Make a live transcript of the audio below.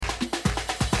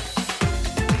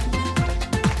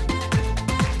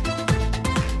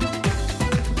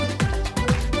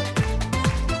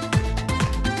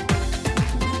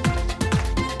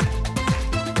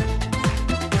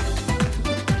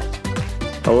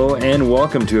Hello and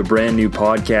welcome to a brand new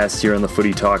podcast here on the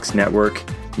Footy Talks Network.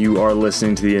 You are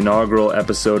listening to the inaugural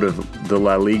episode of the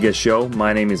La Liga show.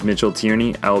 My name is Mitchell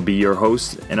Tierney. I will be your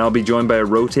host, and I'll be joined by a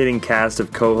rotating cast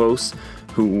of co-hosts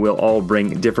who will all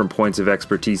bring different points of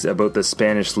expertise about the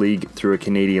Spanish league through a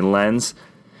Canadian lens.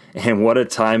 And what a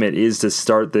time it is to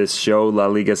start this show. La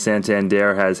Liga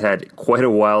Santander has had quite a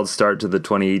wild start to the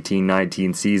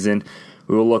 2018-19 season.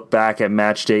 We will look back at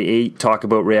match day 8, talk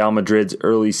about Real Madrid's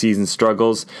early season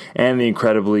struggles, and the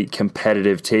incredibly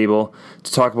competitive table.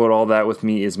 To talk about all that with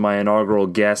me is my inaugural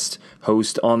guest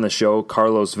host on the show,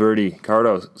 Carlos Verdi.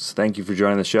 Carlos, thank you for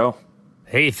joining the show.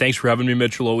 Hey, thanks for having me,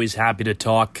 Mitchell. Always happy to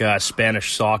talk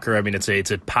Spanish soccer. I mean, it's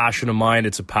a passion of mine.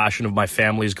 It's a passion of my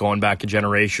family's going back a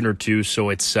generation or two. So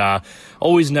it's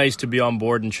always nice to be on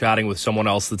board and chatting with someone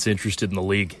else that's interested in the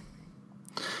league.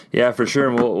 Yeah, for sure.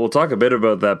 And we'll talk a bit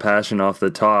about that passion off the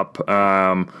top.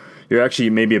 You're actually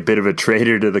maybe a bit of a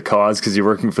traitor to the cause because you're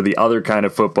working for the other kind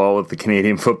of football with the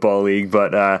Canadian Football League,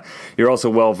 but you're also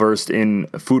well-versed in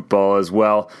football as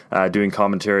well, doing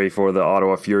commentary for the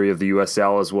Ottawa Fury of the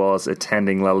USL, as well as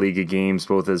attending La Liga games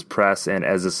both as press and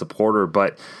as a supporter.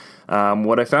 But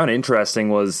what I found interesting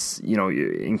was,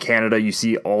 in Canada, you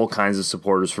see all kinds of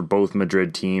supporters for both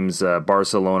Madrid teams,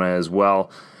 Barcelona as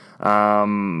well.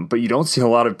 But you don't see a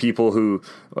lot of people who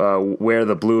wear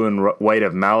the blue and white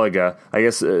of Malaga. I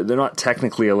guess they're not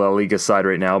technically a La Liga side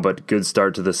right now, but good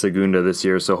start to the Segunda this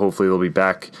year, so hopefully they'll be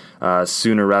back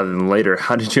sooner rather than later.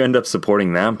 How did you end up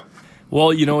supporting them?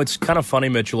 Well, it's kind of funny,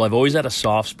 Mitchell. I've always had a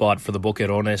soft spot for the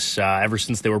Boquerones ever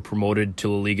since they were promoted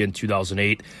to La Liga in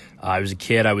 2008. I was a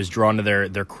kid. I was drawn to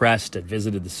their crest. I'd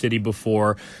visited the city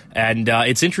before. And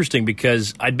it's interesting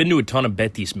because I'd been to a ton of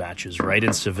Betis matches, right,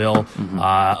 in Seville.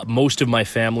 Mm-hmm. Most of my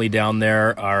family down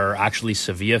there are actually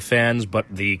Sevilla fans, but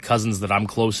the cousins that I'm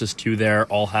closest to there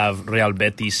all have Real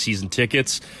Betis season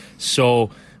tickets. So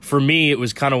for me, it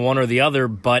was kind of one or the other,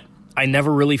 but I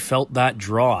never really felt that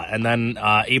draw. And then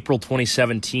April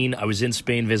 2017, I was in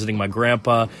Spain visiting my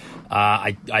grandpa.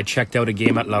 I checked out a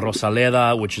game at La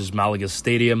Rosaleda, which is Malaga's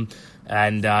stadium,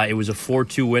 and it was a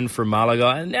 4-2 win for Malaga.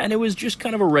 And it was just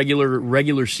kind of a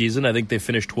regular season. I think they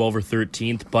finished 12th or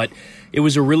 13th, but it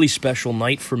was a really special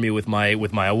night for me with my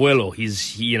abuelo.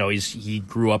 He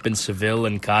grew up in Seville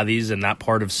and Cádiz and that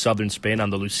part of southern Spain,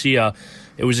 Andalusia.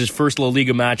 It was his first La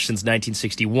Liga match since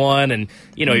 1961, and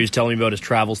he was telling me about his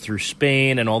travels through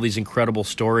Spain and all these incredible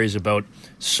stories about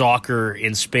soccer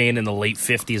in Spain in the late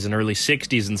 50s and early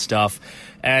 60s and stuff.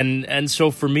 And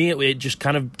so for me, it just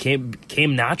kind of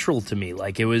came natural to me.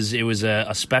 Like it was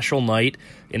a special night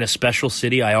in a special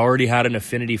city. I already had an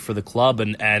affinity for the club,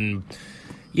 and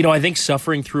I think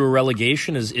suffering through a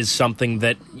relegation is something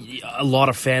that a lot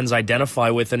of fans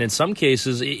identify with, and in some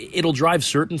cases, it'll drive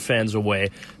certain fans away.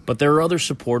 But there are other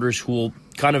supporters who will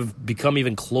kind of become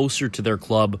even closer to their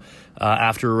club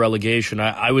after a relegation.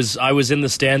 I was in the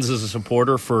stands as a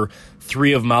supporter for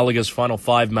 3 of Malaga's final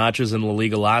 5 matches in La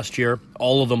Liga last year,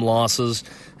 all of them losses,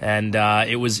 and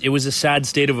it was a sad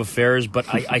state of affairs. But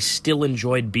I still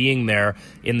enjoyed being there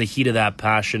in the heat of that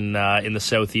passion in the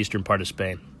southeastern part of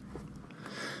Spain.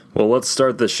 Well, let's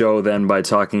start the show then by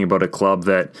talking about a club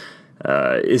that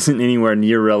isn't anywhere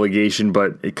near relegation,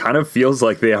 but it kind of feels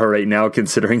like they are right now,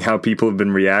 considering how people have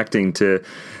been reacting to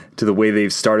the way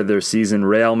they've started their season.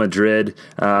 Real Madrid,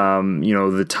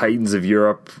 the Titans of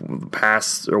Europe,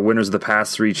 winners of the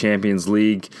past 3 Champions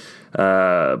League,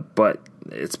 but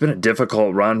it's been a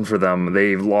difficult run for them.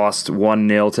 They've lost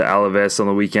 1-0 to Alaves on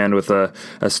the weekend with a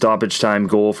stoppage time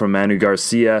goal from Manu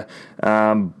Garcia.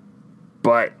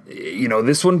 But,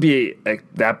 this wouldn't be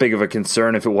that big of a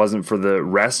concern if it wasn't for the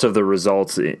rest of the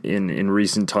results in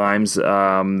recent times.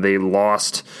 They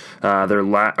lost they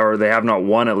have not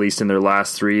won, at least in their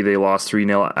last 3. They lost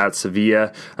 3-0 at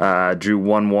Sevilla, drew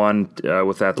 1-1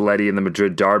 with Atleti in the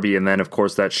Madrid derby, and then, of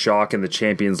course, that shock in the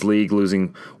Champions League,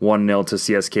 losing 1-0 to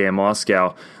CSKA in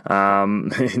Moscow.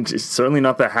 It's certainly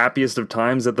not the happiest of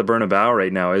times at the Bernabeu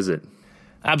right now, is it?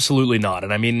 Absolutely not.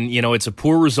 And I mean, it's a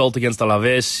poor result against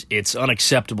Alaves. It's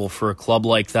unacceptable for a club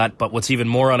like that. But what's even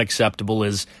more unacceptable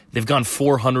is they've gone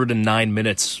 409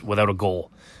 minutes without a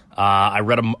goal. I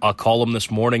read a column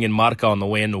this morning in Marca on the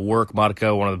way into work.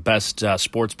 Marca, one of the best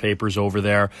sports papers over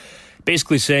there,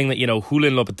 basically saying that,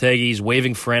 Julen Lopetegui is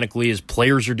waving frantically, his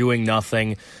players are doing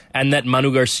nothing, and that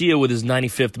Manu Garcia, with his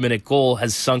 95th minute goal,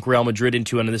 has sunk Real Madrid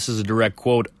into, and this is a direct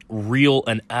quote, real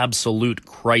and absolute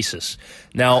crisis.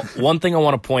 Now, one thing I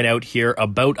want to point out here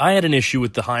I had an issue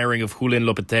with the hiring of Julen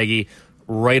Lopetegui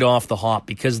right off the hop,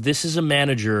 because this is a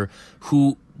manager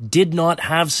who did not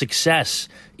have success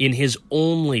in his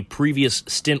only previous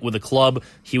stint with the club.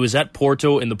 He was at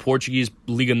Porto in the Portuguese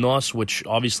Liga NOS, which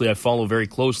obviously I follow very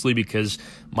closely because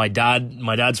my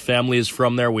dad's family is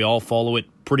from there. We all follow it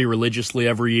pretty religiously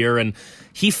every year, and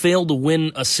he failed to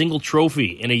win a single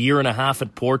trophy in a year and a half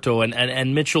at Porto.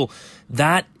 And Mitchell,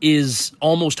 that is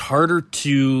almost harder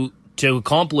to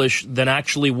accomplish than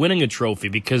actually winning a trophy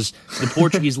because the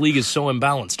Portuguese league is so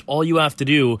imbalanced. All you have to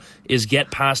do is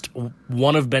get past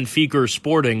one of Benfica or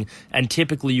Sporting, and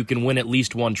typically you can win at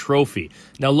least one trophy.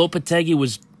 Now, Lopetegui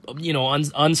was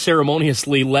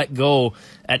unceremoniously let go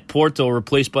at Porto,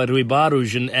 replaced by Rui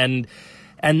Barros, and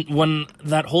when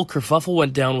that whole kerfuffle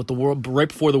went down with the world right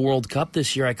before the World Cup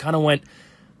this year, I kind of went,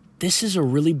 this is a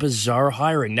really bizarre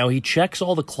hiring. Now, he checks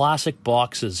all the classic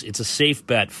boxes. It's a safe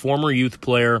bet. Former youth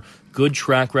player, good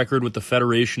track record with the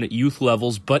Federation at youth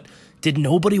levels, but did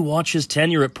nobody watch his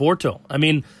tenure at Porto? I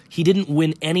mean, he didn't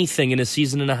win anything in a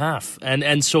season and a half.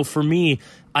 And so for me,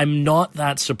 I'm not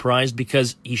that surprised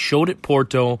because he showed at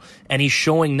Porto, and he's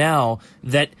showing now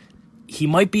that he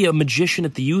might be a magician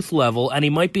at the youth level, and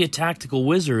he might be a tactical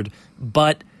wizard,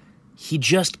 but he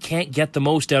just can't get the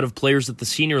most out of players at the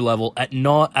senior level,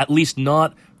 at least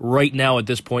not right now at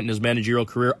this point in his managerial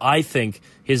career. I think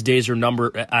his days are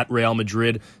numbered at Real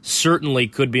Madrid. Certainly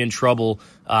could be in trouble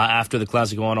after the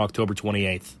Clásico on October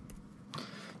 28th.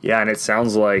 Yeah, and it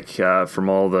sounds like from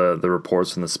all the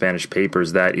reports from the Spanish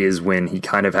papers, that is when he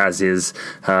kind of has his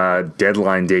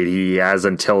deadline date. He has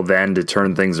until then to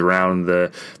turn things around.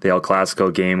 The El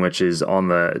Clasico game, which is on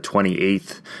the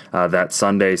 28th, that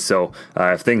Sunday. So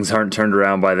if things aren't turned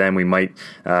around by then, we might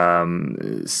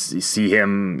see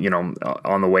him,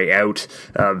 on the way out.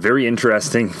 Very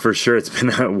interesting for sure. It's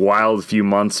been a wild few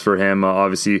months for him.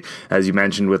 Obviously, as you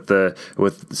mentioned,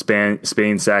 with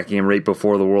Spain sacking him right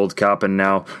before the World Cup, and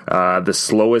now the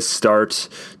slowest start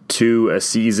to a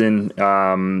season,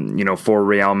 for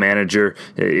Real manager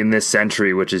in this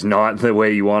century, which is not the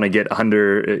way you want to get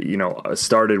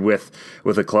started with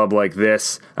a club like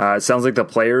this. It sounds like the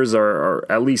players are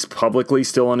at least publicly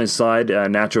still on his side.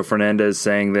 Nacho Fernandez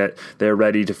saying that they're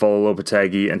ready to follow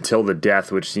Lopetegui until the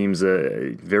death, which seems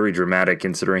very dramatic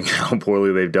considering how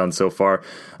poorly they've done so far.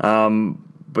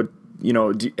 But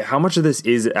how much of this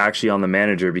is actually on the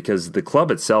manager? Because the club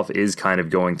itself is kind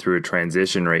of going through a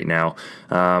transition right now.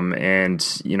 And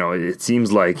it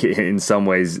seems like in some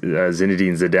ways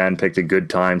Zinedine Zidane picked a good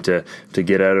time to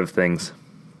get out of things.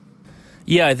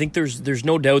 Yeah, I think there's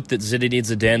no doubt that Zinedine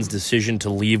Zidane's decision to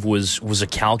leave was a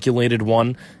calculated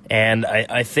one. And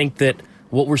I think that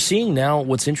what we're seeing now,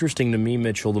 what's interesting to me,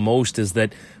 Mitchell, the most is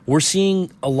that we're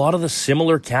seeing a lot of the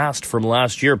similar cast from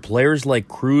last year. Players like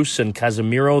Cruz and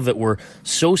Casemiro that were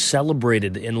so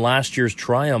celebrated in last year's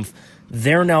triumph,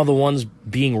 they're now the ones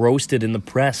being roasted in the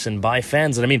press and by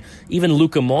fans. And I mean, even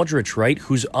Luka Modric, right,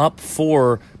 who's up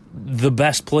for the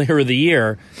best player of the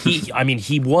year.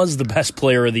 He was the best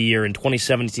player of the year in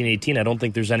 2017-18. I don't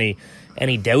think there's any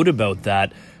doubt about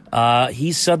that.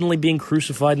 He's suddenly being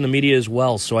crucified in the media as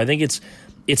well. So I think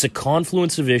it's a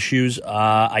confluence of issues.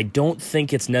 I don't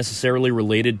think it's necessarily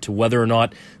related to whether or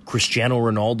not Cristiano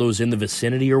Ronaldo's in the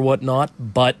vicinity or whatnot,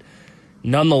 but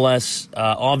nonetheless,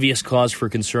 obvious cause for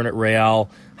concern at Real.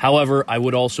 However, I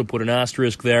would also put an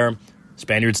asterisk there.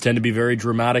 Spaniards tend to be very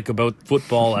dramatic about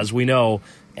football, as we know,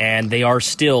 and they are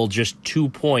still just 2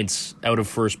 points out of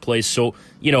first place. So,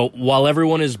 while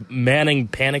everyone is manning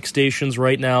panic stations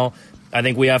right now, I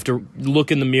think we have to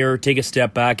look in the mirror, take a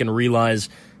step back, and realize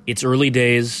it's early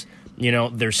days.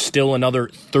 There's still another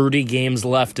 30 games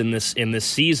left in this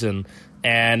season,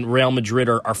 and Real Madrid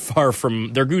are far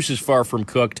from, their goose is far from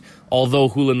cooked, although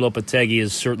Julen Lopetegui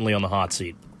is certainly on the hot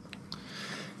seat.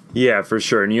 Yeah, for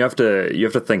sure. And you have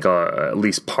to think at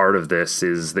least part of this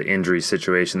is the injury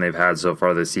situation they've had so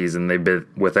far this season. They've been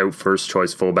without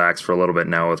first-choice fullbacks for a little bit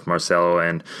now with Marcelo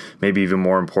and maybe even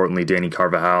more importantly, Dani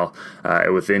Carvajal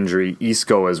with injury.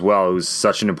 Isco as well, who's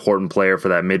such an important player for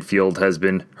that midfield, has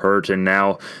been hurt. And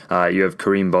now you have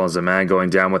Karim Benzema going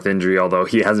down with injury, although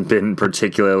he hasn't been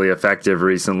particularly effective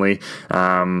recently.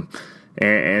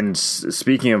 And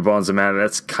speaking of Benzema,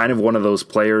 that's kind of one of those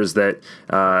players that,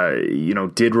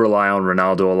 did rely on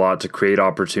Ronaldo a lot to create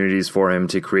opportunities for him,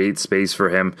 to create space for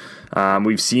him.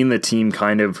 We've seen the team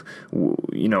kind of,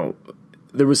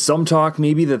 there was some talk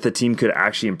maybe that the team could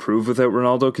actually improve without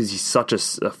Ronaldo because he's such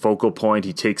a focal point.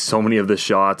 He takes so many of the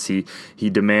shots. He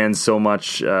demands so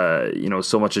much,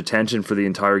 so much attention for the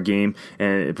entire game.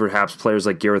 And perhaps players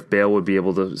like Gareth Bale would be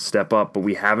able to step up, but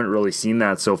we haven't really seen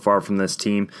that so far from this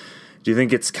team. Do you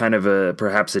think it's kind of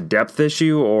perhaps a depth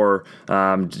issue, or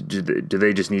do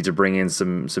they just need to bring in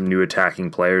some new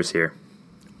attacking players here?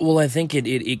 Well, I think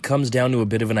it comes down to a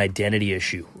bit of an identity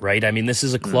issue, right? I mean, this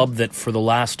is a club that for the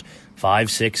last 5,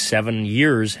 6, 7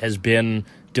 years has been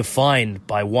defined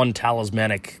by one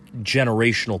talismanic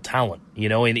generational talent. You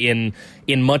know, in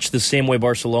much the same way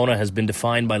Barcelona has been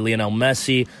defined by Lionel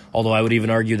Messi, although I would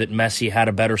even argue that Messi had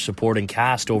a better supporting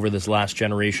cast over this last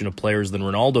generation of players than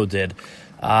Ronaldo did.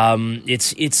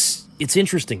 It's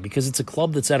interesting because it's a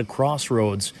club that's at a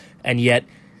crossroads, and yet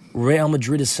Real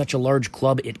Madrid is such a large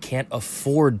club, it can't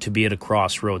afford to be at a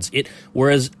crossroads.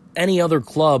 Whereas any other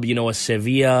club, you know, a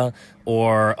Sevilla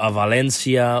or a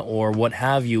Valencia or what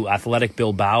have you, Athletic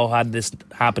Bilbao had this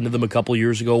happen to them a couple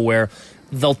years ago where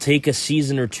they'll take a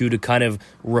season or two to kind of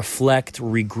reflect,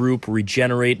 regroup,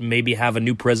 regenerate, maybe have a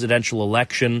new presidential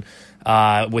election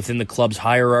within the club's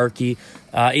hierarchy.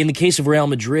 In the case of Real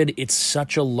Madrid, it's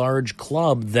such a large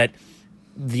club that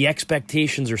the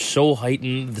expectations are so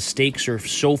heightened, the stakes are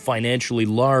so financially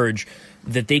large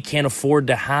that they can't afford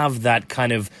to have that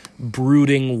kind of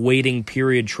brooding, waiting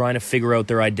period trying to figure out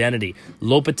their identity.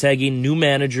 Lopetegui, new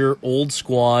manager, old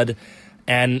squad,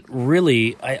 and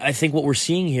really, I think what we're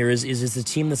seeing here is a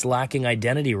team that's lacking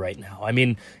identity right now. I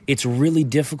mean, it's really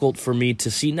difficult for me to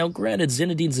see. Now, granted,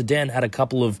 Zinedine Zidane had a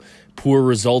couple of poor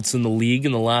results in the league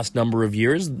in the last number of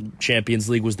years. Champions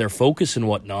League was their focus and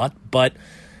whatnot, but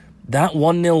that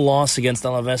 1-0 loss against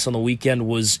Alaves on the weekend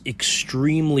was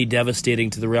extremely devastating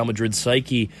to the Real Madrid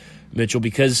psyche, Mitchell,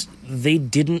 because they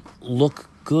didn't look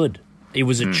good. It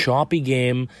was a choppy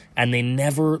game, and they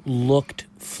never looked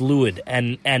fluid.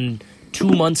 And 2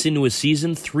 months into a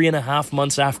season, 3.5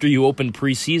 months after you open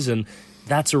preseason,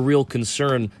 that's a real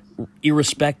concern,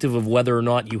 irrespective of whether or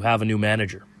not you have a new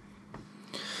manager.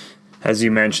 As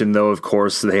you mentioned, though, of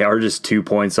course, they are just 2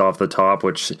 points off the top,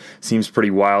 which seems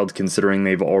pretty wild considering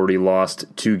they've already lost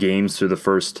 2 games through the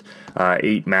first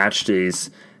 8 match days,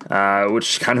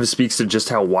 which kind of speaks to just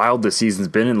how wild the season's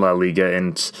been in La Liga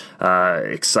and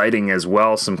exciting as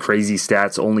well. Some crazy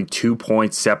stats. Only 2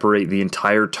 points separate the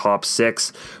entire top 6,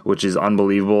 which is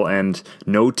unbelievable, and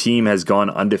no team has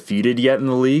gone undefeated yet in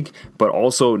the league, but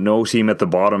also no team at the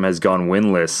bottom has gone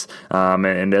winless.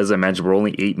 And as I mentioned, we're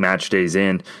only 8 match days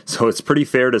in, so it's pretty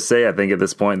fair to say, I think, at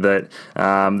this point that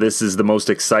this is the most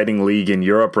exciting league in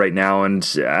Europe right now, and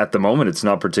at the moment it's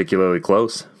not particularly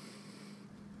close.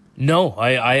 No,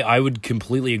 I would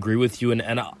completely agree with you,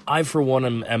 and I for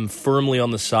one am firmly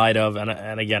on the side of,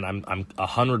 and again I'm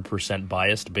 100%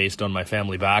 biased based on my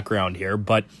family background here,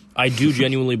 but I do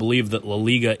genuinely believe that La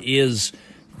Liga is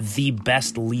the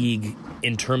best league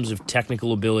in terms of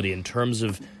technical ability, in terms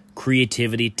of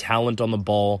creativity, talent on the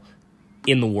ball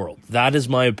in the world. That is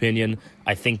my opinion.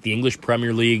 I think the English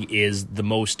Premier League is the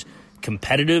most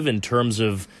competitive in terms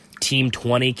of Team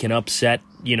 20 can upset,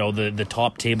 you know, the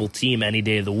top table team any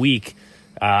day of the week,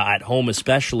 at home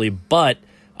especially, but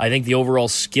I think the overall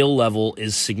skill level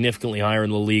is significantly higher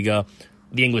in La Liga.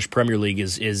 The English Premier League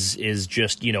is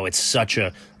just, you know, it's such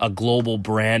a global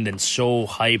brand and so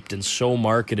hyped and so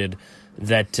marketed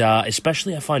that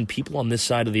especially I find people on this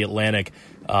side of the Atlantic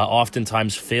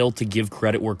oftentimes fail to give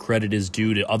credit where credit is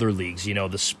due to other leagues. You know,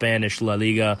 the Spanish La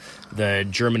Liga, the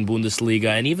German Bundesliga,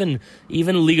 and even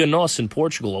Liga NOS in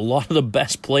Portugal. A lot of the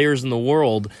best players in the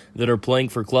world that are playing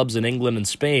for clubs in England and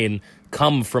Spain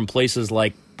come from places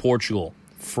like Portugal,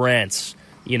 France,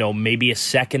 you know, maybe a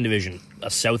second division, a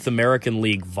South American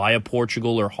league via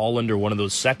Portugal or Holland or one of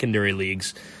those secondary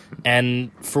leagues.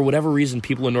 And for whatever reason,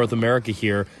 people in North America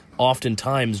here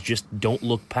oftentimes just don't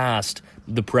look past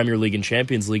the Premier League and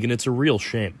Champions League, and it's a real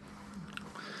shame.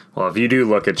 Well, if you do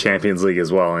look at Champions League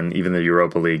as well, and even the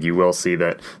Europa League, you will see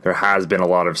that there has been a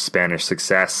lot of Spanish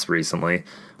success recently.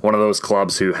 One of those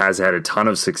clubs who has had a ton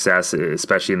of success,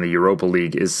 especially in the Europa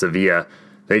League, is Sevilla.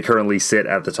 They currently sit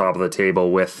at the top of the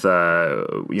table with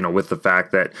the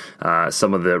fact that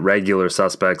some of the regular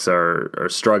suspects are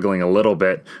struggling a little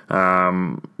bit.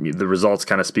 The results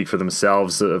kind of speak for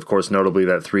themselves. Of course, notably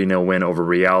that 3-0 win over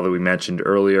Real that we mentioned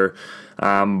earlier.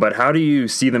 But how do you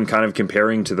see them kind of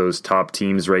comparing to those top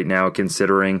teams right now,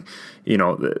 considering, you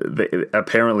know,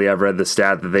 apparently I've read the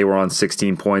stat that they were on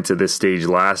 16 points at this stage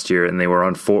last year and they were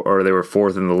on they were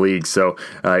 4th in the league. So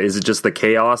is it just the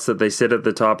chaos that they sit at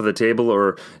the top of the table,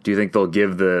 or do you think they'll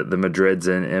give the Madrids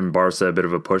and Barca a bit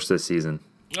of a push this season?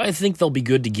 I think they'll be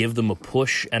good to give them a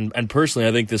push, and personally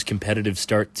I think this competitive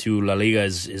start to La Liga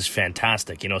is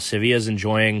fantastic. You know, Sevilla's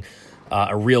enjoying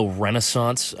a real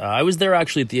renaissance. I was there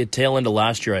actually at the tail end of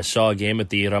last year. I saw a game at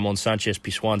the Ramon Sanchez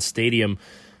Pizjuan Stadium.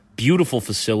 Beautiful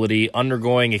facility,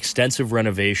 undergoing extensive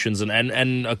renovations,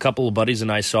 and a couple of buddies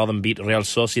and I saw them beat Real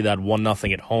Sociedad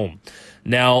 1-0 at home.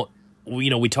 Now, you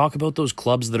know, we talk about those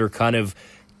clubs that are kind of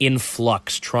in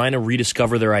flux, trying to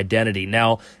rediscover their identity.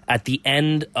 Now, at the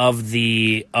end of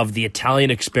the Italian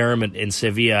experiment in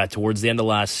Sevilla, towards the end of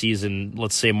last season,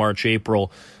 let's say March,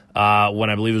 April, when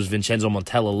I believe it was Vincenzo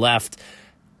Montella left,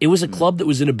 it was a club that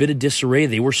was in a bit of disarray.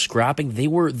 They were scrapping. They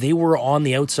were on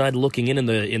the outside looking in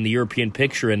the European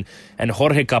picture, and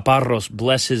Jorge Caparros,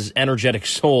 bless his energetic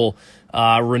soul,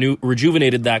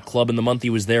 rejuvenated that club in the month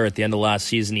he was there at the end of last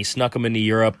season. He snuck them into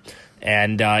Europe.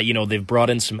 And, they've brought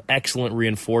in some excellent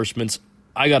reinforcements.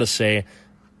 I got to say,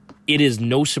 it is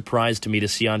no surprise to me to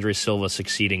see Andre Silva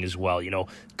succeeding as well.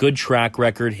 Good track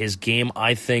record. His game,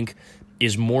 I think,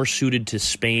 is more suited to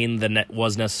Spain than it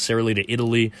was necessarily to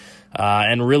Italy.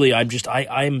 And really,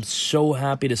 I'm so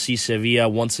happy to see Sevilla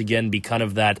once again be kind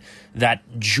of that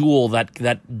jewel,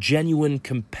 that genuine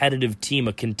competitive team,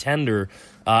 a contender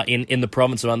in the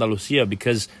province of Andalusia,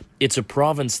 because it's a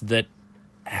province that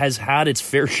has had its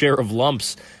fair share of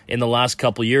lumps in the last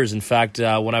couple of years. In fact,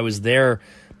 when I was there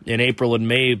in April and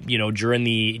May,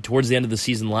 towards the end of the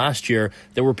season last year,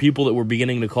 there were people that were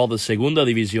beginning to call the Segunda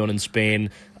División in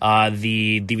Spain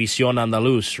the División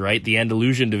Andaluz, right? The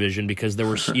Andalusian division, because there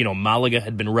were, Malaga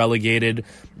had been relegated.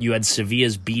 You had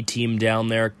Sevilla's B team down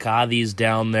there, Cádiz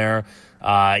down there,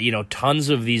 tons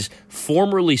of these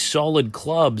formerly solid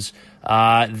clubs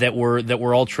that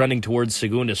were all trending towards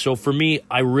Segunda. So for me,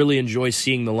 I really enjoy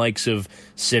seeing the likes of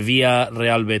Sevilla,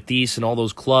 Real Betis, and all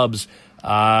those clubs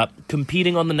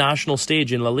competing on the national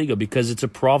stage in La Liga, because it's a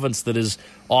province that is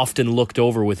often looked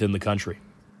over within the country.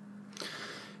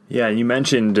 Yeah, you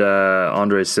mentioned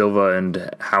Andre Silva and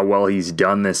how well he's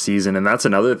done this season, and that's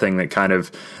another thing that kind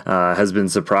of has been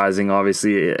surprising.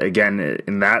 Obviously, again,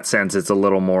 in that sense, it's a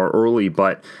little more early,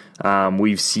 but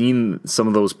we've seen some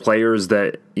of those players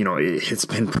that, it's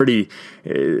been pretty,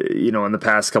 in the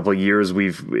past couple of years,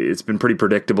 it's been pretty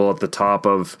predictable at the top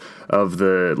of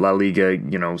the La Liga,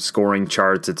 scoring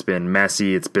charts. It's been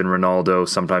Messi, it's been Ronaldo,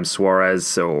 sometimes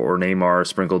Suarez or Neymar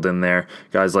sprinkled in there,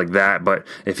 guys like that. But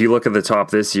if you look at the top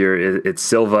this year, it's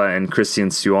Silva and Christian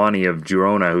Stuani of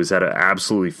Girona, who's had an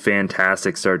absolutely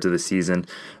fantastic start to the season.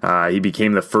 He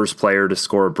became the first player to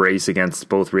score a brace against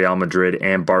both Real Madrid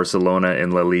and Barcelona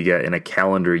in La Liga in a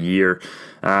calendar year.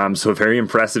 So very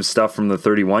impressive stuff from the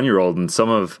 31-year-old, and some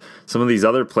of these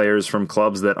other players from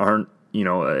clubs that aren't,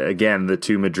 again, the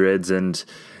two Madrids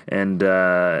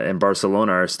and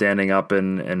Barcelona are standing up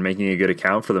and making a good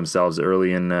account for themselves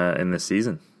early in this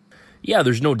season. Yeah,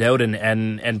 there's no doubt,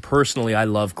 and personally, I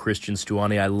love Christian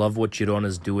Stuani. I love what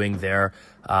Girona's doing there.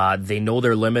 They know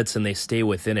their limits and they stay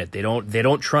within it. They're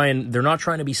not trying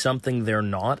to be something they're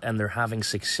not, and they're having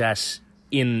success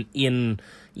in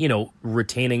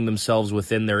retaining themselves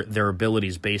within their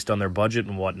abilities based on their budget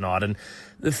and whatnot. And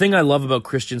the thing I love about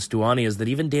Christian Stuani is that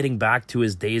even dating back to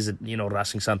his days at,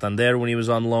 Racing Santander when he was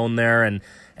on loan there and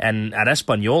at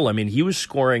Espanyol, I mean, he was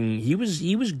scoring, he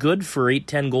was good for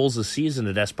 8-10 goals a season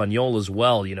at Espanyol as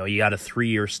well. He had a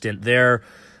 3-year stint there.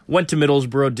 Went to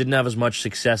Middlesbrough, didn't have as much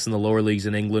success in the lower leagues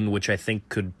in England, which I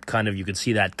think you could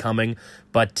see that coming.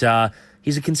 But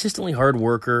he's a consistently hard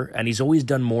worker, and he's always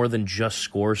done more than just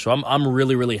score. So I'm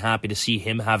really, really happy to see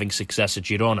him having success at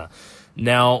Girona.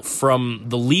 Now, from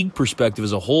the league perspective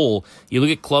as a whole, you look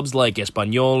at clubs like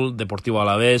Espanyol, Deportivo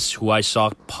Alavés, who I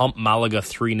saw pump Malaga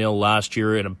 3-0 last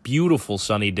year in a beautiful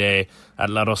sunny day at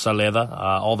La Rosaleda.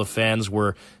 All the fans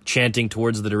were chanting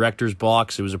towards the director's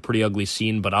box. It was a pretty ugly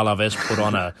scene, but Alavés put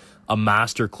on a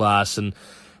masterclass. And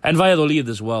Valladolid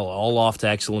as well, all off to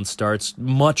excellent starts,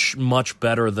 much, much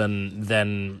better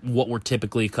than what we're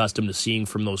typically accustomed to seeing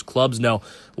from those clubs. Now,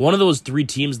 one of those three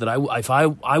teams that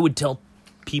I would tell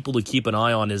people to keep an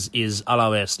eye on is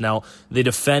Alavés. Now, they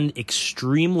defend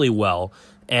extremely well,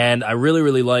 and I really,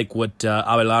 really like what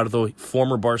Abelardo,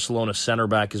 former Barcelona center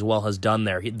back as well, has done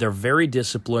there. They're very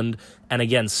disciplined, and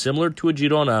again, similar to a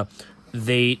Girona,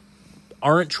 they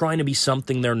aren't trying to be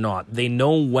something they're not. They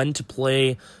know when to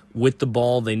play with the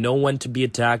ball, they know when to be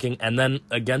attacking, and then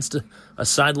against a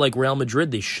side like Real Madrid,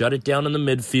 they shut it down in the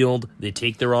midfield, they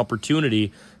take their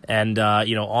opportunity, and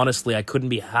honestly, I couldn't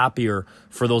be happier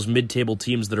for those mid-table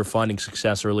teams that are finding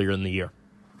success earlier in the year.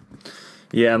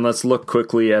 Yeah, and let's look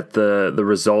quickly at the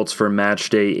results for match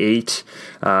day 8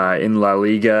 in La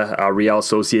Liga. Real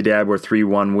Sociedad were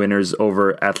 3-1 winners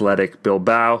over Athletic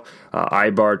Bilbao.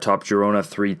 Eibar topped Girona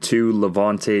 3-2.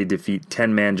 Levante defeat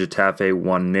 10-man Getafe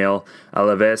 1-0.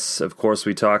 Alaves, of course,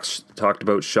 we talked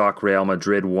about shock Real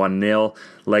Madrid 1-0.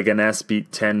 Leganés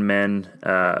beat 10-man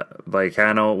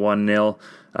Vallecano 1-0.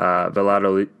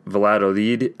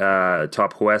 Valladolid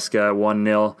top Huesca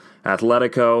 1-0.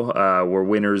 Atletico were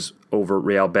winners over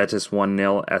Real Betis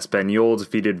 1-0. Espanyol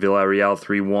defeated Villarreal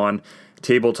 3-1.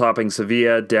 table-topping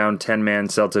Sevilla, down 10-man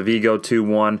Celta Vigo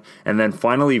 2-1, and then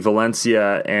finally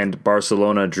Valencia and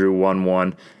Barcelona drew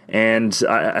 1-1. And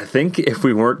I think if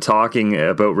we weren't talking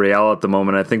about Real at the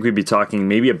moment, I think we'd be talking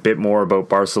maybe a bit more about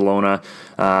Barcelona,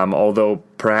 although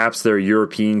perhaps their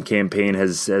European campaign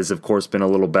has of course been a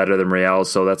little better than Real,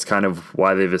 so that's kind of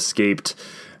why they've escaped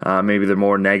maybe the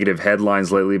more negative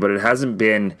headlines lately, but it hasn't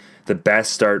been the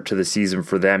best start to the season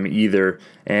for them either,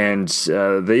 and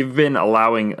they've been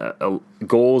allowing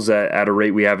goals at a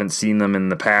rate we haven't seen them in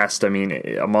the past. I mean,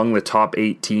 among the top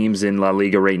 8 teams in La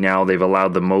Liga right now, they've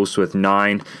allowed the most with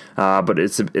 9, but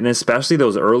and especially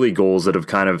those early goals that have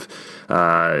kind of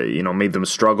made them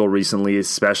struggle recently,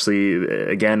 especially,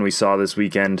 again, we saw this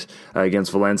weekend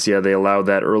against Valencia, they allowed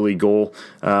that early goal.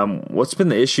 What's been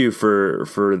the issue for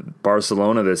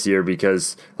Barcelona this year?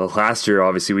 Because last year,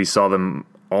 obviously, we saw them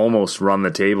almost run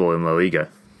the table in La Liga.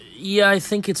 Yeah, I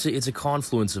think it's a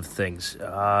confluence of things.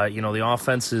 The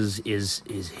offense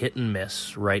is hit and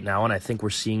miss right now, and I think we're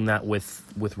seeing that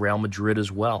with Real Madrid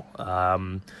as well.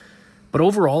 But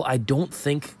overall, I don't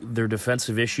think their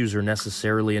defensive issues are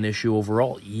necessarily an issue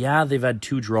overall. Yeah, they've had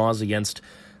 2 draws against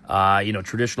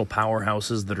traditional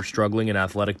powerhouses that are struggling in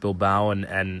Athletic Bilbao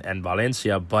and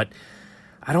Valencia, but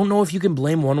I don't know if you can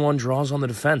blame 1-1 draws on the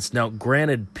defense. Now,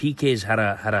 granted, Piqué's had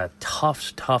a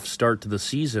tough start to the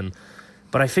season,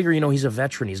 but I figure, he's a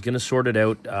veteran. He's going to sort it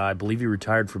out. I believe he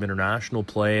retired from international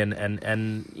play,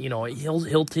 and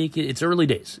he'll take it. It's early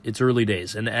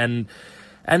days.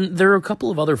 And there are a couple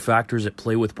of other factors at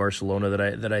play with Barcelona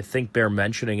that I think bear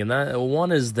mentioning, and that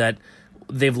one is that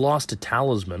they've lost a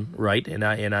talisman, right, in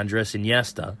Andres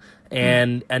Iniesta,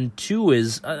 and 2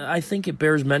 is, I think it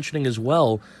bears mentioning as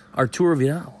well, Arturo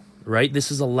Vidal, right?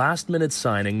 This is a last-minute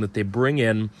signing that they bring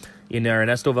in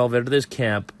Ernesto Valverde's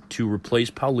camp to replace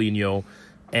Paulinho,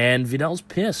 and Vidal's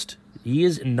pissed. He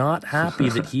is not happy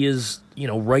that he is,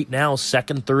 right now,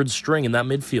 second, third string in that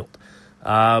midfield.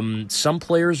 Some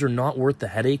players are not worth the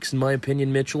headaches, in my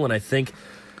opinion, Mitchell, and I think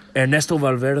Ernesto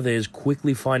Valverde is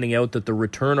quickly finding out that the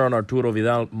return on Arturo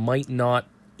Vidal might not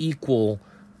equal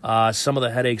some of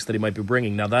the headaches that he might be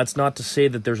bringing. Now, that's not to say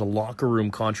that there's a locker room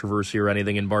controversy or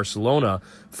anything in Barcelona.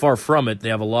 Far from it. They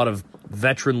have a lot of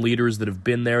veteran leaders that have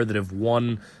been there, that have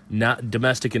won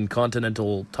domestic and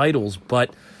continental titles.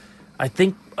 But I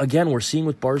think, again, we're seeing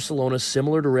with Barcelona,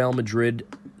 similar to Real Madrid,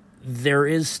 there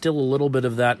is still a little bit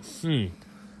of that,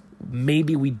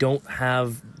 maybe we don't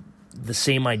have the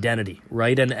same identity,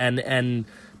 right? And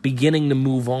beginning to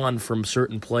move on from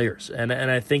certain players. And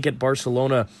I think at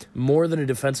Barcelona, more than a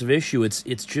defensive issue, it's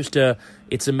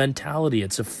a mentality.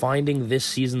 It's a finding this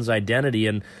season's identity,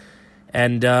 and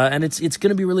it's going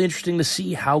to be really interesting to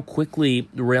see how quickly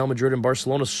Real Madrid and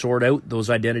Barcelona sort out those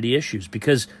identity issues,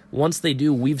 because once they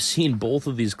do, we've seen both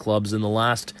of these clubs in the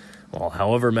last,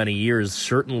 however many years,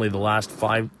 certainly the last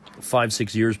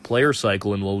 5-6 years player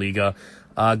cycle in La Liga,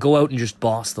 go out and just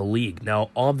boss the league. Now,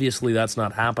 obviously, that's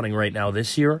not happening right now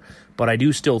this year, but I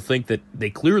do still think that they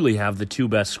clearly have the 2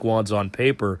 best squads on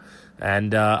paper,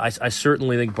 and I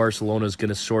certainly think Barcelona is going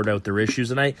to sort out their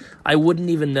issues, and I wouldn't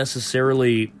even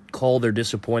necessarily call their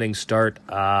disappointing start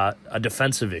a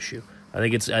defensive issue. I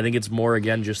think it's more,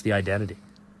 again, just the identity.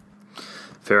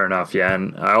 Fair enough, yeah,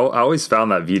 and I always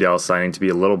found that Vidal signing to be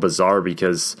a little bizarre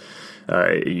because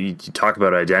you talk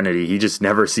about identity. He just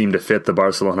never seemed to fit the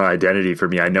Barcelona identity for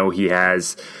me. I know he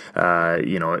has,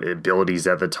 abilities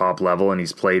at the top level, and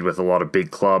he's played with a lot of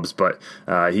big clubs, but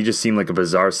he just seemed like a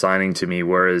bizarre signing to me.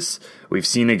 Whereas we've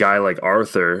seen a guy like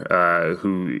Arthur,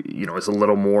 who is a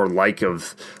little more like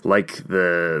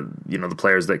the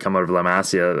players that come out of La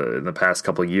Masia in the past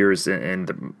couple of years,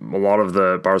 and a lot of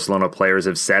the Barcelona players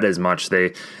have said as much.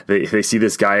 They see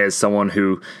this guy as someone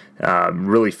who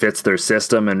really fits their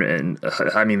system, and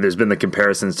I mean, there's been the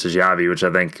comparisons to Xavi, which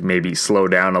I think maybe slow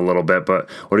down a little bit, but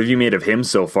what have you made of him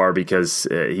so far? Because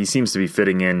he seems to be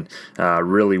fitting in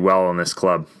really well in this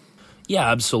club. Yeah,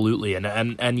 absolutely, and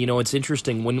it's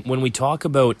interesting when we talk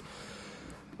about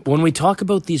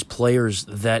these players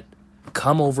that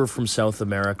come over from South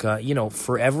America.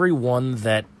 For every one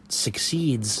that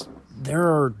succeeds, there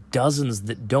are dozens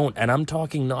that don't, and I'm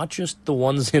talking not just the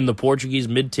ones in the Portuguese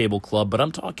mid-table club, but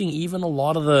I'm talking even a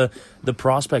lot of the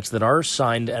prospects that are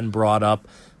signed and brought up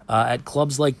at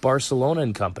clubs like Barcelona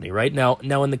and company, right? Now,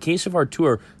 in the case of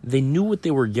Artur, they knew what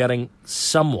they were getting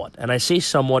somewhat, and I say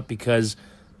somewhat because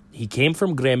he came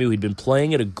from Grêmio, he'd been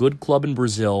playing at a good club in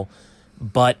Brazil,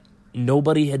 but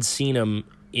nobody had seen him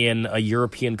in a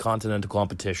European continental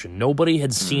competition. Nobody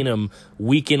had seen him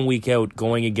week in, week out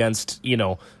going against,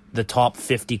 the top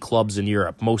 50 clubs in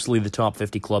Europe, mostly the top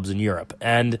 50 clubs in Europe.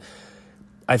 And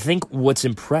I think what's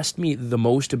impressed me the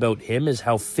most about him is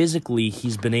how physically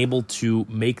he's been able to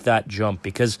make that jump,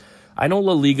 because I know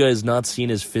La Liga is not seen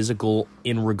as physical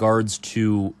in regards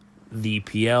to the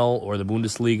EPL or the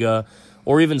Bundesliga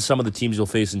or even some of the teams you'll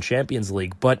face in Champions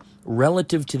League, but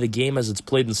relative to the game as it's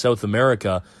played in South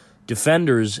America,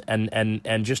 defenders and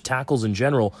just tackles in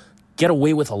general get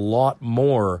away with a lot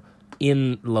more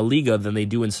in La Liga than they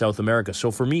do in South America. So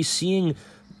for me, seeing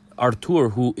Artur,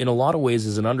 who in a lot of ways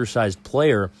is an undersized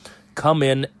player, come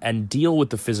in and deal with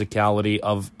the physicality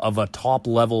of a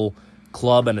top-level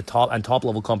club and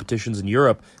top-level competitions in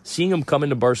Europe, seeing him come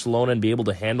into Barcelona and be able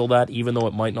to handle that, even though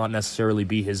it might not necessarily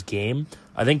be his game,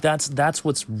 I think that's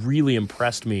what's really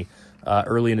impressed me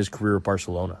early in his career at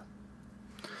Barcelona.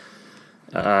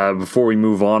 Before we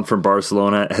move on from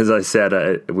Barcelona, as I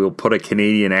said, we'll put a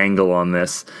Canadian angle on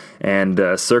this. And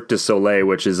Cirque du Soleil,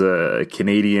 which is a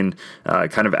Canadian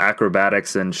kind of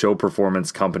acrobatics and show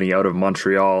performance company out of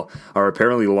Montreal, are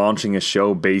apparently launching a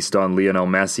show based on Lionel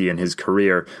Messi and his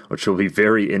career, which will be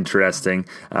very interesting.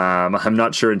 I'm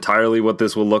not sure entirely what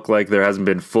this will look like. There hasn't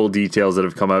been full details that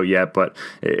have come out yet, but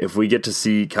if we get to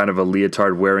see kind of a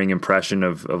leotard-wearing impression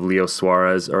of Luis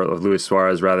Suarez,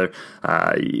 rather,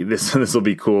 this will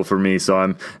be cool for me, so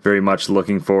I'm very much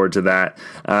looking forward to that.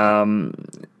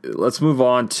 Let's move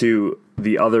on to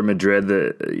the other Madrid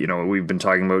that, we've been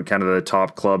talking about kind of the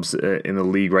top clubs in the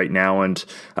league right now, and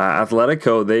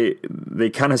Atletico, they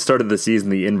kind of started the season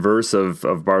the inverse of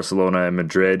Barcelona and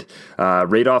Madrid.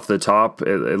 Right off the top,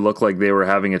 it looked like they were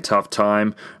having a tough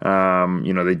time.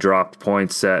 They dropped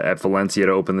points at Valencia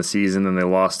to open the season, and they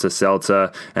lost to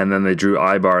Celta, and then they drew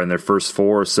Eibar in their first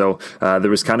four. So there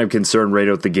was kind of concern right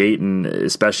out the gate, and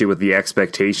especially with the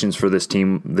expectations for this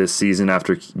team this season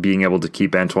after being able to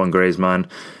keep Antoine Griezmann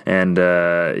and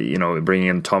bringing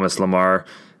in Thomas Lemar.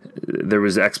 There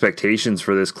was expectations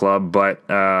for this club, but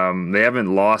they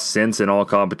haven't lost since in all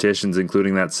competitions,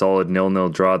 including that solid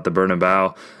 0-0 draw at the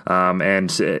Bernabeu.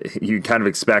 And you kind of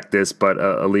expect this, but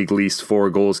a league least 4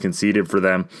 goals conceded for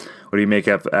them. What do you make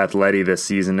of Atleti this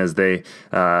season as they,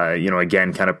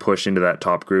 again, kind of push into that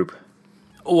top group?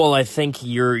 Well, I think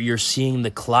you're seeing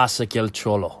the classic El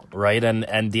Cholo, right?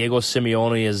 And Diego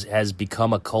Simeone has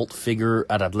become a cult figure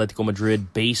at Atletico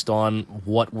Madrid based on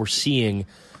what we're seeing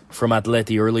from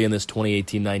Atleti early in this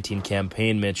 2018-19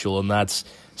 campaign, Mitchell, and that's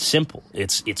simple.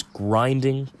 It's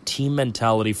grinding, team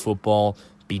mentality football,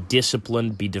 be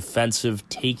disciplined, be defensive,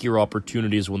 take your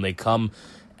opportunities when they come,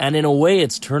 and in a way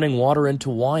it's turning water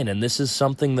into wine, and this is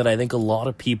something that I think a lot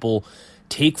of people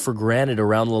take for granted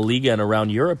around La Liga and around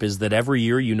Europe, is that every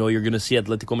year you're going to see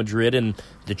Atletico Madrid in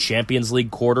the Champions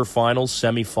League quarterfinals,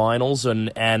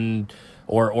 semifinals,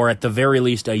 or at the very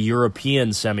least a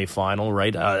European semifinal,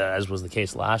 right? As was the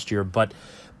case last year. But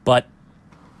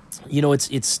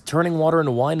it's turning water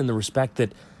into wine in the respect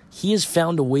that he has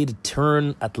found a way to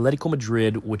turn Atletico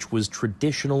Madrid, which was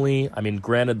traditionally,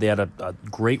 granted they had a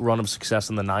great run of success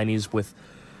in the 90s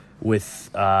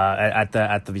with at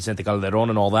the Vicente Calderón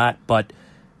and all that, but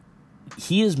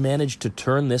he has managed to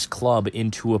turn this club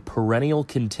into a perennial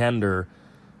contender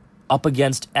up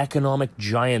against economic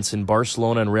giants in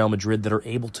Barcelona and Real Madrid that are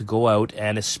able to go out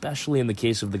and, especially in the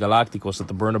case of the Galacticos at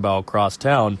the Bernabeu across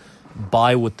town,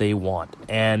 buy what they want.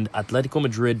 And Atletico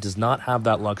Madrid does not have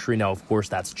that luxury. Now, of course,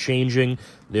 that's changing.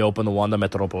 They open the Wanda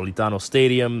Metropolitano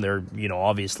Stadium. Their,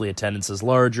 obviously attendance is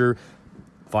larger.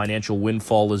 Financial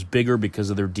windfall is bigger because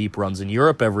of their deep runs in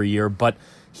Europe every year, but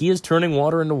he is turning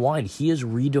water into wine. He has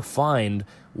redefined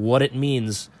what it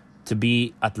means to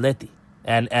be Atleti,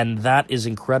 and that is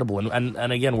incredible.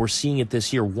 And again, we're seeing it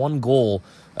this year. 1 goal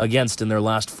against in their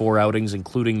last 4 outings,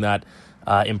 including that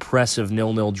impressive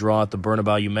 0-0 draw at the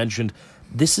Bernabeu you mentioned.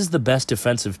 This is the best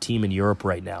defensive team in Europe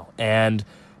right now, and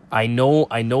I know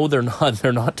they're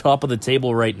not top of the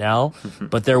table right now,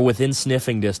 but they're within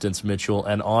sniffing distance, Mitchell.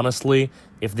 And honestly,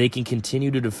 if they can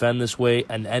continue to defend this way,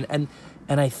 and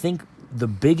I think the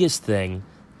biggest thing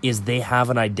is they have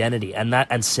an identity,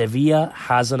 and Sevilla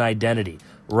has an identity.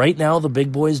 Right now, the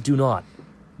big boys do not.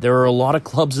 There are a lot of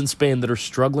clubs in Spain that are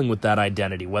struggling with that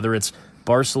identity, whether it's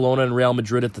Barcelona and Real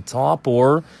Madrid at the top,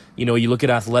 or you look at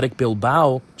Athletic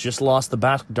Bilbao, just lost the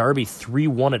Basque Derby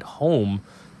 3-1 at home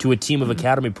to a team of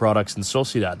academy products in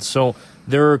Sociedad. So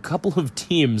there are a couple of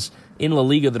teams in La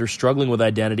Liga that are struggling with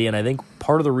identity, and I think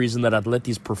part of the reason that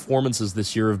Atleti's performances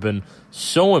this year have been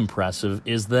so impressive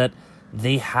is that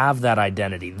they have that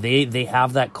identity. They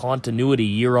have that continuity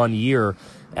year on year,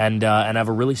 and have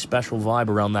a really special vibe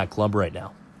around that club right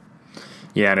now.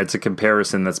 Yeah, and it's a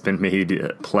comparison that's been made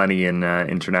plenty in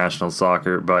international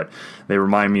soccer, but they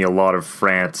remind me a lot of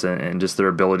France and just their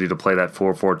ability to play that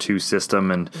 4-4-2 system.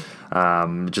 And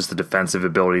just the defensive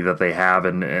ability that they have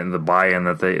and the buy-in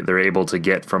that they're able to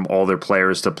get from all their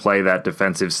players to play that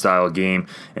defensive style game.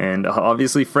 And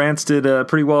obviously France did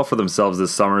pretty well for themselves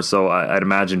this summer, so I'd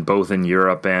imagine both in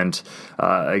Europe and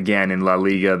again in La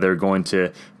Liga they're going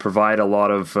to provide a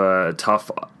lot of tough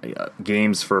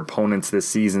games for opponents this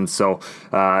season. So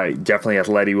definitely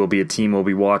Atleti will be a team we'll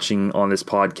be watching on this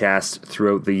podcast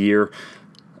throughout the year.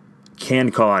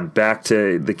 CanCon, back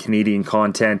to the Canadian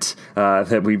content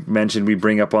that we mentioned we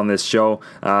bring up on this show.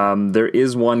 There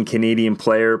is one Canadian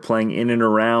player playing in and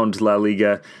around La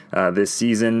Liga this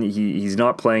season. He's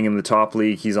not playing in the top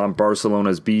league. He's on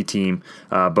Barcelona's B team.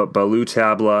 But Balou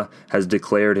Tabla has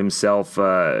declared himself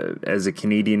as a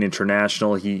Canadian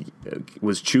international. He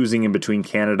was choosing in between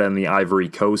Canada and the Ivory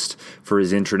Coast for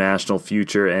his international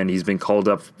future, and he's been called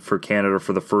up for Canada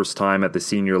for the first time at the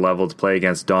senior level to play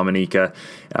against Dominica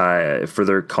for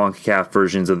their CONCACAF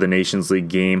versions of the Nations League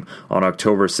game on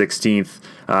October 16th.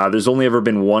 There's only ever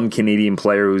been one Canadian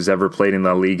player who's ever played in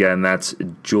La Liga, and that's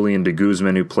Julian de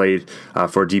Guzman, who played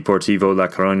for Deportivo La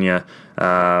Coruña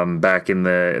back in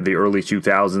the early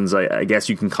 2000s. I guess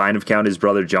you can kind of count his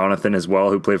brother Jonathan as well,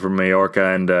 who played for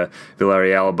Mallorca and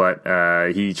Villarreal,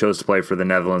 but he chose to play for the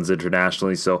Netherlands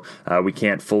internationally, so we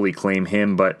can't fully claim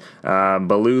him. But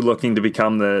Balou looking to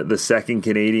become the second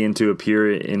Canadian to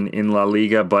appear in La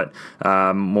Liga, but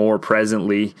more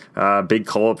presently, big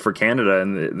call-up for Canada,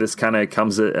 and this kind of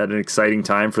comes at an exciting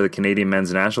time for the Canadian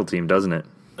men's national team, doesn't it?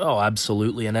 Oh,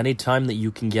 absolutely. And any time that you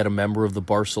can get a member of the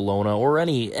Barcelona or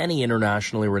any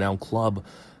internationally renowned club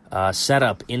set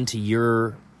up into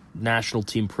your national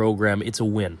team program, it's a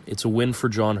win. It's a win for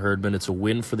John Herdman. It's a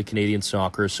win for the Canadian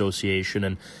Soccer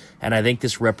Association. And I think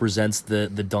this represents the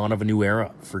dawn of a new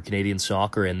era for Canadian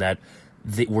soccer, in that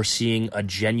we're seeing a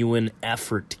genuine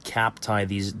effort to cap tie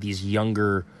these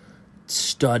younger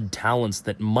stud talents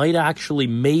that might actually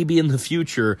maybe in the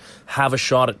future have a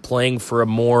shot at playing for a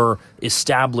more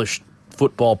established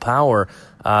football power.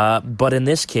 But in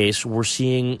this case, we're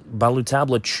seeing Balou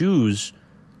Tabla choose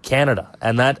Canada.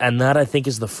 And that I think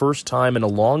is the first time in a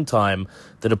long time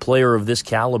that a player of this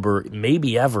caliber,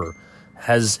 maybe ever,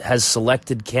 has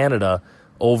selected Canada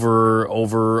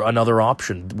over another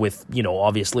option with,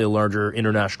 obviously a larger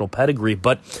international pedigree.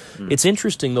 But it's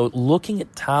interesting, though, looking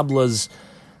at Tabla's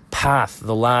path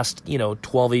the last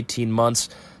 12, 18 months.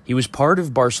 He was part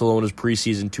of Barcelona's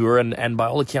preseason tour, and by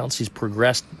all accounts he's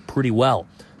progressed pretty well.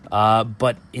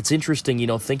 But it's interesting,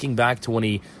 thinking back to when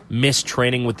he missed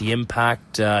training with the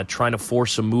Impact, trying to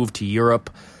force a move to Europe.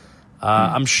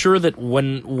 I'm sure that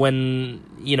when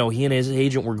he and his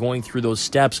agent were going through those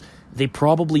steps, they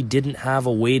probably didn't have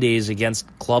away days against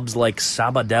clubs like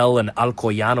Sabadell and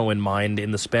Alcoyano in mind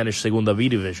in the Spanish Segunda B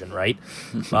division, right?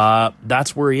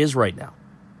 That's where he is right now.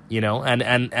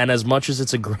 And as much as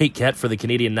it's a great get for the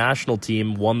Canadian national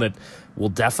team, one that will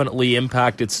definitely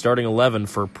impact its starting 11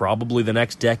 for probably the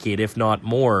next decade, if not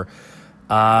more,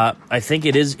 I think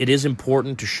it is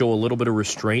important to show a little bit of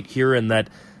restraint here, in that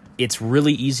it's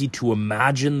really easy to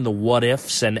imagine the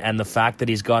what-ifs and the fact that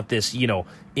he's got this,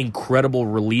 incredible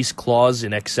release clause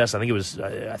in excess.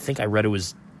 I think I read it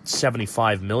was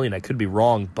 75 million. I could be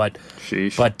wrong, but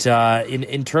Sheesh. But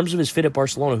in terms of his fit at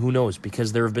Barcelona, who knows?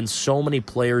 Because there have been so many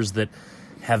players that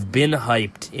have been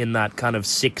hyped in that kind of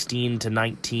 16 to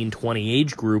 19, 20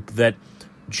 age group that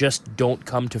just don't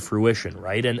come to fruition,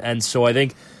 right? And so I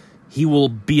think he will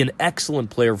be an excellent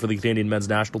player for the Canadian men's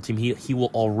national team. He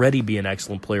will already be an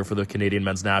excellent player for the Canadian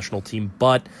men's national team,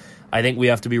 but I think we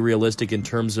have to be realistic in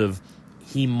terms of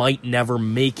he might never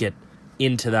make it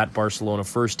into that Barcelona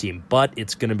first team, but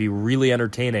it's going to be really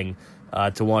entertaining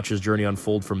to watch his journey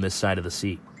unfold from this side of the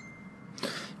sea.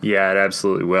 Yeah, it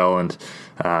absolutely will, and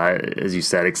as you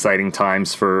said, exciting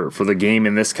times for the game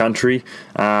in this country.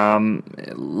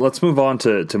 Let's move on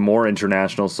to more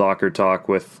international soccer talk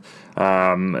with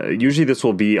usually this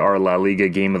will be our La Liga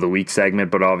Game of the Week segment,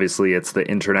 but obviously it's the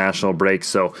international break,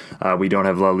 so we don't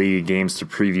have La Liga games to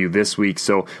preview this week.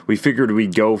 So we figured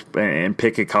we'd go and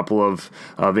pick a couple of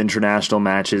international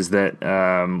matches that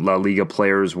La Liga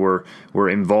players were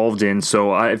involved in.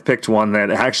 So I've picked one that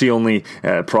actually only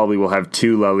probably will have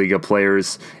two La Liga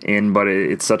players in, but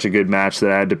it's such a good match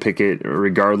that I had to pick it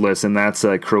regardless, and that's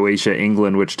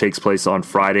Croatia-England, which takes place on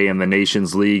Friday in the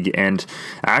Nations League, and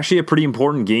actually a pretty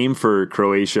important game for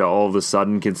Croatia all of a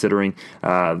sudden, considering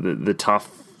the tough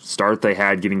start they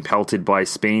had getting pelted by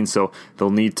Spain. So they'll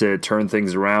need to turn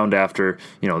things around after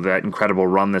that incredible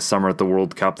run this summer at the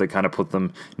World Cup that kind of put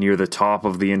them near the top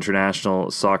of the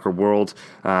international soccer world.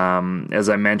 As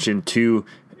I mentioned, two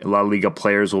La Liga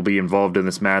players will be involved in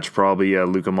this match, probably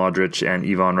Luka Modric and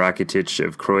Ivan Rakitic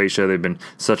of Croatia. They've been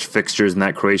such fixtures in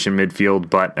that Croatian midfield,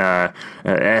 but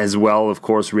as well, of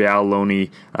course, Real Loni,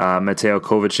 Mateo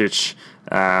Kovacic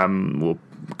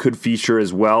could feature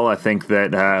as well. I think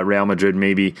that Real Madrid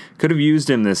maybe could have used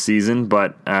him this season,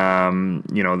 but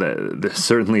there's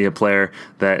certainly a player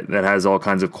that has all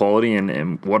kinds of quality,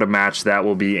 and what a match that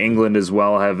will be. England as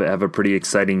well have a pretty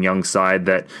exciting young side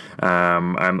that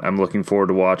I'm looking forward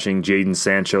to watching. Jadon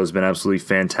Sancho has been absolutely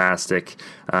fantastic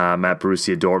at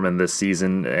Borussia Dortmund this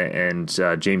season, and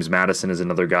James Maddison is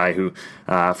another guy who,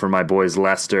 for my boys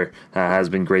Leicester, has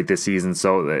been great this season.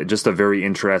 So just a very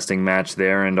interesting match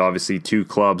there, and obviously two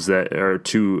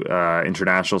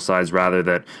international sides rather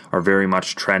that are very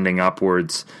much trending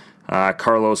upwards.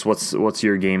 Carlos, what's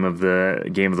your game of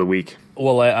the week?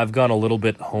 Well, I've gone a little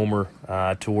bit homer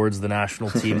towards the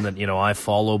national team that I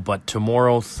follow, but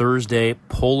tomorrow, Thursday,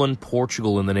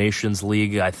 Poland-Portugal in the Nations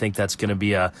League. I think that's going to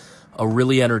be a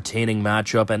really entertaining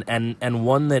matchup, and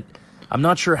one that I'm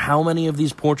not sure how many of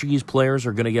these Portuguese players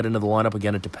are going to get into the lineup.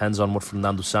 Again, it depends on what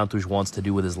Fernando Santos wants to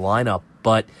do with his lineup,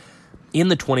 but in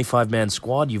the 25-man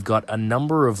squad, you've got a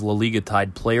number of La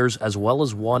Liga-tied players, as well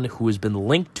as one who has been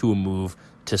linked to a move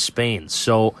to Spain.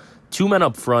 So 2 men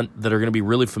up front that are going to be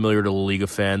really familiar to La Liga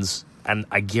fans, and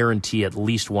I guarantee at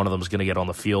least one of them is going to get on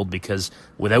the field, because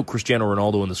without Cristiano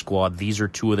Ronaldo in the squad, these are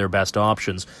two of their best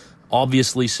options.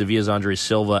 Obviously, Sevilla's Andre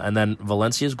Silva, and then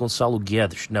Valencia's Gonçalo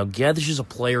Guedes. Now, Guedes is a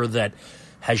player that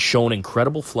has shown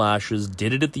incredible flashes,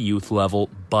 did it at the youth level,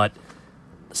 but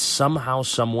somehow,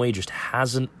 some way, just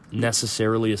hasn't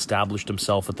necessarily established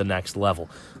himself at the next level.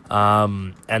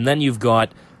 And then you've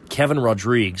got Kevin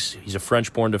Rodrigues. He's a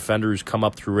French-born defender who's come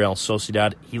up through Real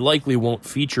Sociedad. He likely won't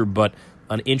feature, but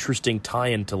an interesting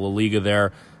tie-in to La Liga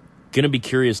there. Going to be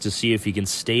curious to see if he can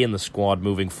stay in the squad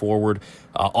moving forward.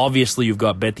 Obviously, you've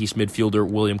got Betis midfielder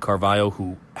William Carvalho,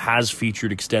 who has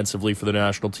featured extensively for the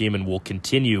national team and will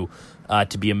continue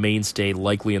to be a mainstay,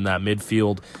 likely in that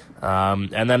midfield.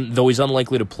 And then, though he's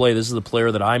unlikely to play, this is the player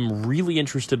that I'm really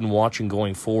interested in watching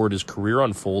going forward, his career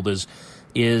unfold,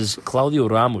 is Claudio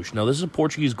Ramos. Now, this is a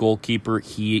Portuguese goalkeeper.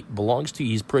 He's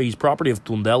property of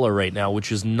Tondela right now,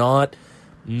 which is not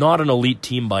an elite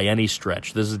team by any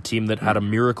stretch. This is a team that had a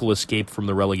miracle escape from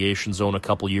the relegation zone a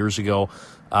couple years ago.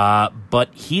 But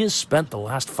he has spent the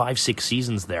last 5-6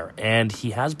 seasons there, and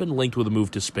he has been linked with a move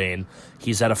to Spain.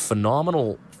 He's had a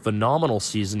phenomenal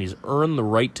season. He's earned the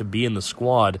right to be in the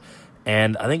squad,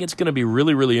 and I think it's going to be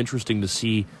really, really interesting to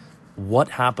see what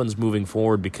happens moving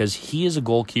forward, because he is a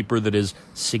goalkeeper that is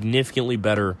significantly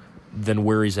better than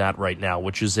where he's at right now,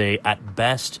 which is at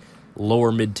best,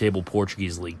 lower mid-table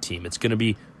Portuguese league team. It's going to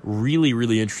be really,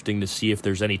 really interesting to see if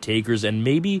there's any takers, and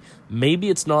maybe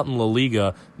it's not in La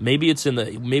Liga, maybe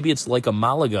it's like a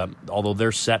Malaga, although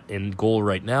they're set in goal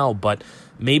right now, but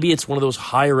maybe it's one of those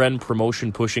higher-end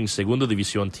promotion-pushing Segunda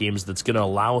División teams that's going to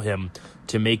allow him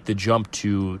to make the jump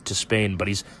to Spain, but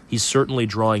he's certainly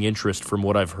drawing interest from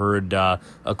what I've heard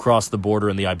across the border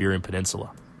in the Iberian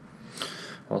Peninsula.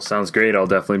 Well, sounds great. I'll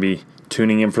definitely be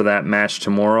tuning in for that match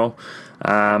tomorrow.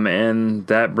 And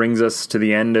that brings us to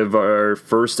the end of our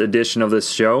first edition of this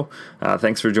show.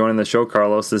 Thanks for joining the show,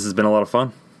 Carlos. This has been a lot of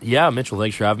fun. Yeah, Mitchell,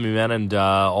 thanks for having me, man, and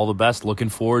all the best. Looking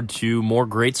forward to more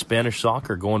great Spanish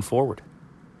soccer going forward.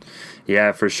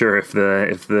 Yeah, for sure. If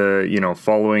the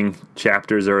following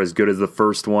chapters are as good as the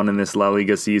first one in this La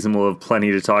Liga season, we'll have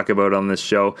plenty to talk about on this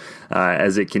show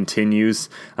as it continues.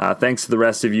 Thanks to the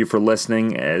rest of you for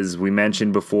listening. As we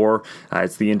mentioned before,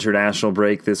 it's the international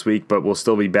break this week, but we'll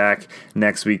still be back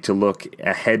next week to look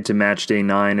ahead to Match Day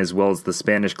 9 as well as the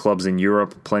Spanish clubs in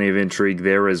Europe. Plenty of intrigue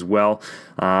there as well.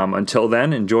 Until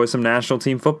then, enjoy some national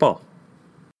team football.